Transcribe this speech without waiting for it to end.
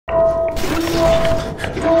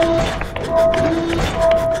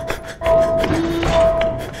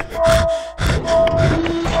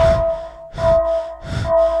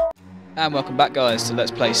And welcome back, guys, to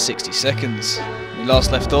Let's Play 60 Seconds. We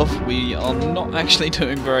last left off, we are not actually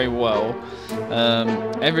doing very well.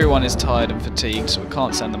 Everyone is tired and fatigued, so we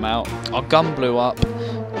can't send them out. Our gun blew up,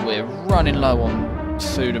 we're running low on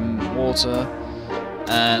food and water,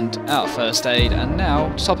 and out of first aid, and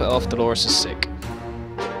now, to top it off, Dolores is sick.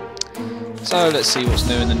 So let's see what's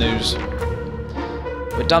new in the news.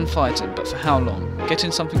 We're done fighting, but for how long?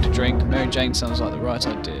 Getting something to drink, Mary Jane sounds like the right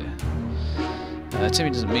idea.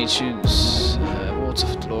 Timmy doesn't need students. Water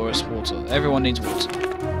for Dolores, water. Everyone needs water.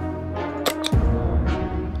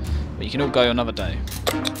 But you can all go another day.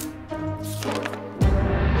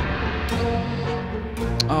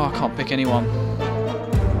 Oh, I can't pick anyone.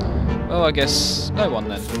 Well, I guess no one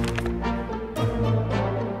then.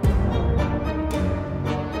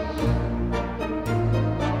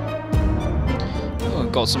 Oh,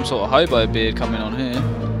 I've got some sort of hobo beard coming on here.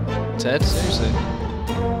 Ted, seriously.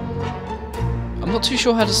 I'm not too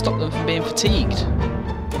sure how to stop them from being fatigued.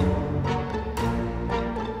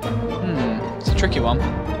 It's a tricky one.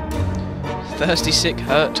 Thirsty, sick,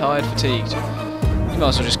 hurt, tired, fatigued. You might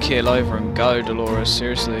as well just keel over and go, Dolores,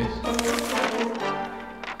 seriously.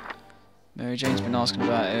 Mary Jane's been asking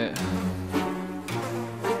about it.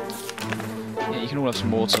 Yeah, you can all have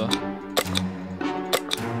some water.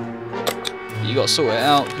 But you got to sort it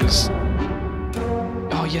out, because...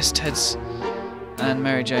 Oh yes, Ted's... and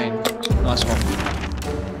Mary Jane. Nice one.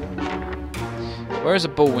 Where is a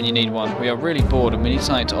ball when you need one? We are really bored and we need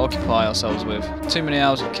something to occupy ourselves with. Too many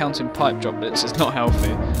hours of counting pipe droplets is not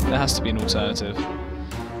healthy. There has to be an alternative.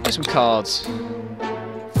 Get some cards.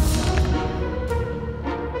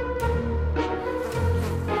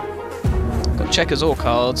 Got checkers or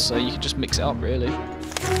cards, so you can just mix it up really.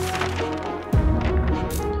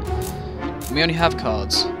 We only have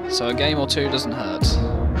cards, so a game or two doesn't hurt.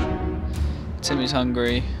 Timmy's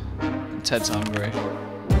hungry, and Ted's hungry.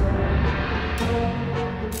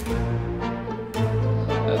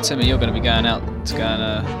 Timmy, you're going to be going out to go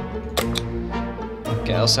and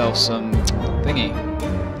get ourselves some thingy.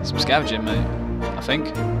 Some scavenging, mate. I think.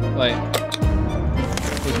 Wait.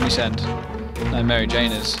 Who can we send? No, Mary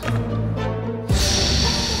Jane is.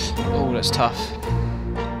 Oh, that's tough.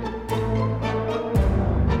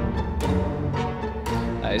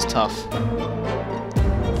 That is tough.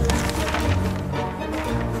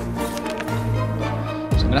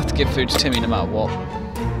 I'm going to have to give food to Timmy no matter what.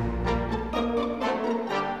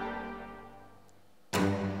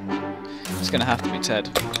 It's going to have to be Ted.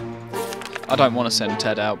 I don't want to send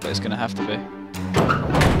Ted out, but it's going to have to be.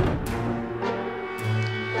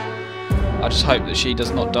 I just hope that she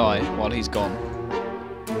does not die while he's gone.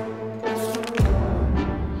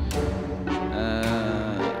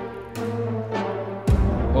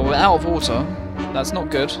 Well, we're out of water. That's not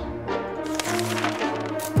good.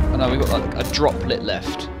 Oh no, we've got like a droplet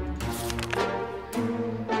left.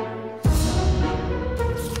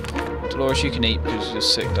 Dolores, you can eat because you're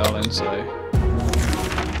sick, darling, so...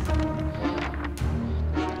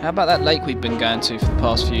 How about that lake we've been going to for the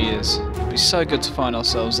past few years? It'd be so good to find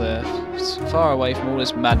ourselves there, far away from all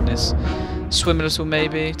this madness. Swim a little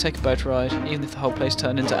maybe, take a boat ride, even if the whole place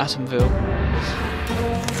turned into Atomville.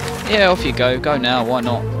 Yeah, off you go. Go now, why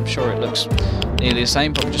not? I'm sure it looks nearly the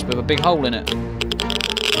same, probably just with a big hole in it.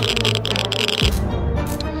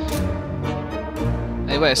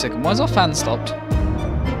 Hey, wait a second, why's our fan stopped?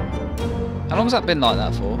 How long has that been like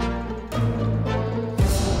that for?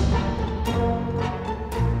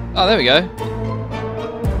 Oh, there we go.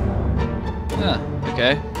 Ah,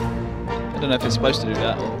 okay. I don't know if it's supposed to do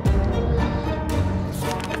that.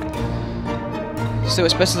 Still,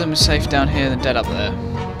 it's better than we're safe down here than dead up there.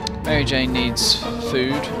 Mary Jane needs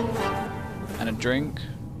food and a drink.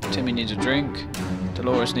 Timmy needs a drink.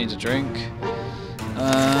 Dolores needs a drink.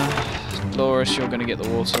 Dolores, you're going to get the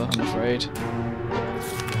water, I'm afraid.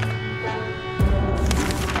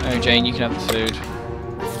 Mary Jane, you can have the food.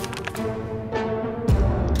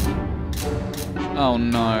 Oh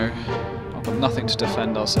no. I've got nothing to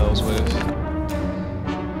defend ourselves with.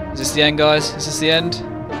 Is this the end, guys? Is this the end?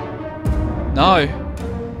 No!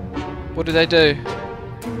 What did they do?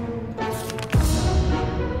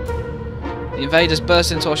 The invaders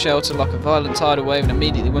burst into our shelter like a violent tidal wave and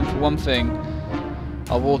immediately went for one thing.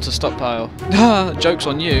 Our water stockpile. Joke's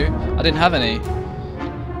on you. I didn't have any.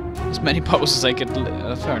 As many bottles as they could...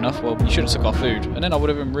 fair enough, well, you should have took our food. And then I would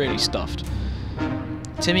have been really stuffed.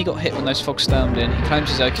 Timmy got hit when those fogs stormed in. He claims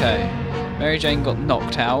he's okay. Mary Jane got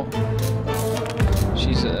knocked out.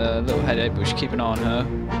 She's a little headache, but we should keep an eye on her.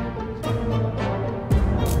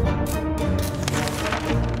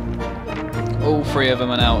 3 of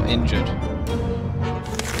them are now injured.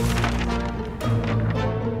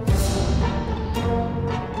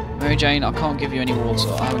 Mary Jane, I can't give you any water.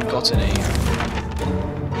 I haven't got any.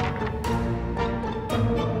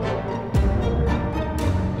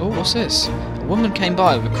 Oh, what's this? A woman came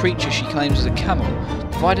by with a creature she claims is a camel.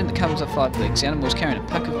 Providing the camels have 5 legs, the animal is carrying a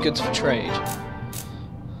pack of goods for trade.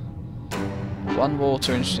 1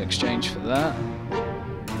 water in exchange for that.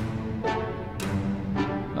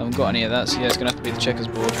 I haven't got any of that, so yeah, it's going to have to be the checkers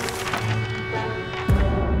board.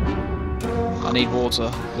 I need water.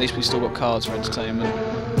 At least we've still got cards for entertainment.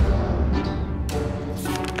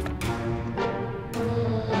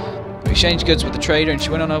 We exchanged goods with the trader and she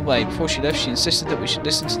went on her way. Before she left, she insisted that we should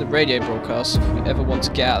listen to the radio broadcast if we ever want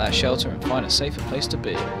to get out of that shelter and find a safer place to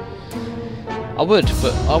be. I would,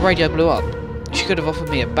 but our radio blew up. She could have offered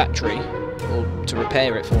me a battery, or to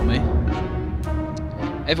repair it for me.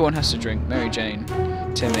 Everyone has to drink. Mary Jane,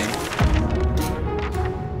 Timmy,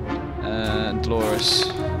 and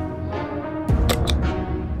Dolores.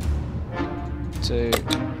 2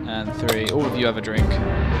 and 3. All of you have a drink.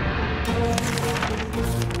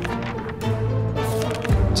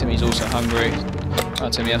 Timmy's also hungry. Oh,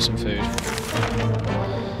 Timmy, have some food.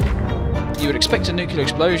 You would expect a nuclear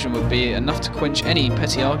explosion would be enough to quench any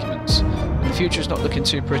petty arguments. But the future is not looking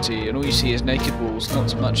too pretty, and all you see is naked walls.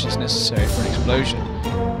 Not much is necessary for an explosion.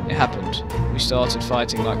 It happened. We started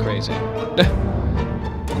fighting like crazy.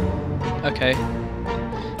 Okay.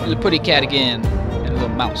 Little pretty cat again. And a little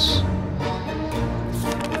mouse.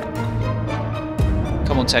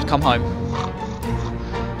 Come on, Ted, come home.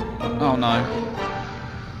 Oh no.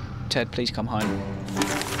 Ted, please come home.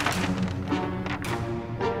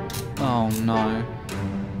 Oh no.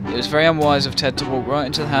 It was very unwise of Ted to walk right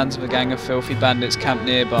into the hands of a gang of filthy bandits camped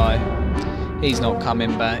nearby. He's not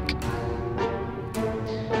coming back.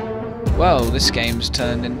 Well, this game's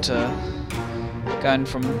turned into going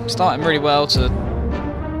from starting really well to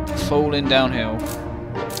falling downhill.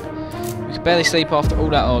 We could barely sleep after all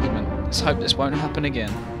that argument. Let's hope this won't happen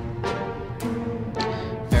again.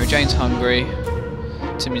 Mary Jane's hungry.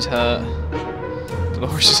 Timmy's hurt.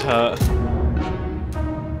 Dolores is hurt.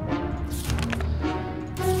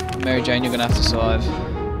 Mary Jane, you're gonna have to survive.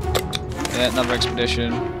 Yeah, another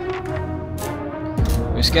expedition.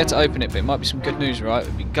 We're scared to open it, but it might be some good news, right?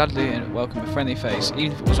 It'd be godly and welcome a friendly face,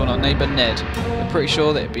 even if it was on our neighbour Ned. I'm pretty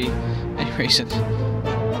sure that it'd be any reason.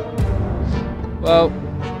 Well,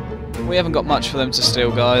 we haven't got much for them to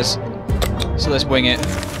steal, guys. So let's wing it.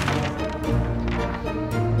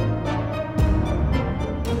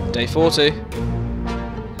 Day 40.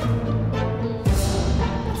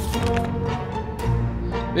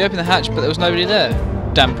 We opened the hatch, but there was nobody there.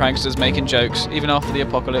 Damn pranksters making jokes, even after the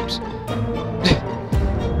apocalypse.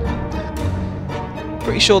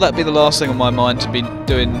 Pretty sure that'd be the last thing on my mind, to be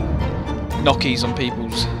doing knockies on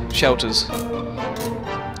people's shelters.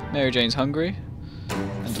 Mary Jane's hungry,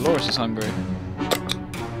 and Dolores is hungry.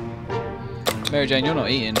 Mary Jane, you're not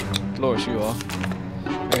eating. Dolores, you are.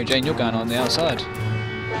 Mary Jane, you're going on the outside.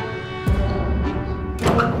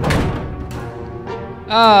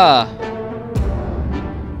 Ah!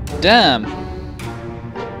 Damn.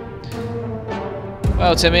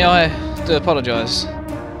 Well, Timmy, I do apologise.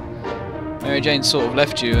 Mary Jane sort of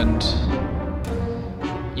left you, and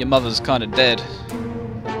your mother's kind of dead.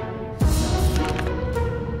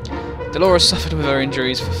 Dolores suffered with her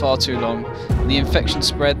injuries for far too long, and the infection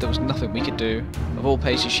spread. There was nothing we could do. Of all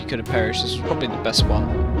places she could have perished, this was probably the best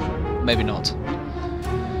one. Maybe not.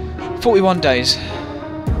 41 days.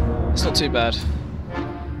 It's not too bad.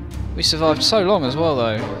 We survived so long as well,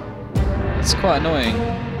 though. It's quite annoying.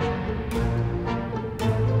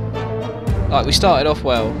 Like, we started off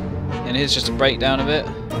well, and here's just a breakdown of it.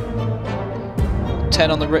 10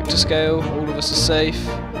 on the Richter scale, all of us are safe.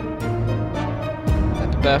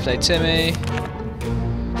 Happy birthday, Timmy.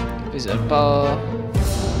 Visit a bar.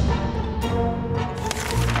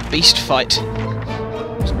 Beast fight.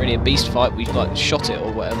 It wasn't really a beast fight, we like shot it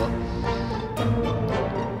or whatever.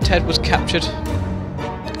 Ted was captured.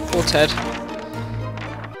 Poor Ted.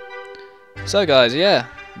 So guys, yeah,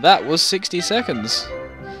 that was 60 seconds.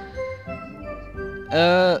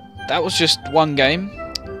 That was just one game.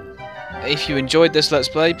 If you enjoyed this Let's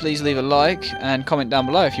Play, please leave a like and comment down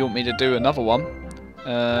below if you want me to do another one.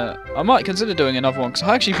 I might consider doing another one, because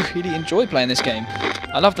I actually really enjoy playing this game.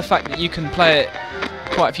 I love the fact that you can play it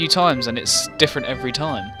quite a few times and it's different every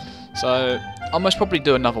time. So I'll most probably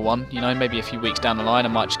do another one, you know, maybe a few weeks down the line I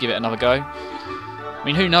might just give it another go. I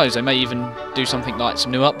mean, who knows, they may even do something like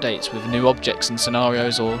some new updates with new objects and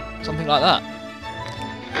scenarios or something like that.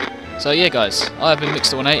 So yeah guys, I have been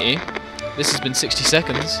Mixter180, this has been 60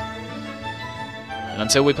 seconds, and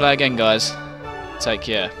until we play again guys, Take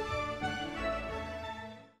care.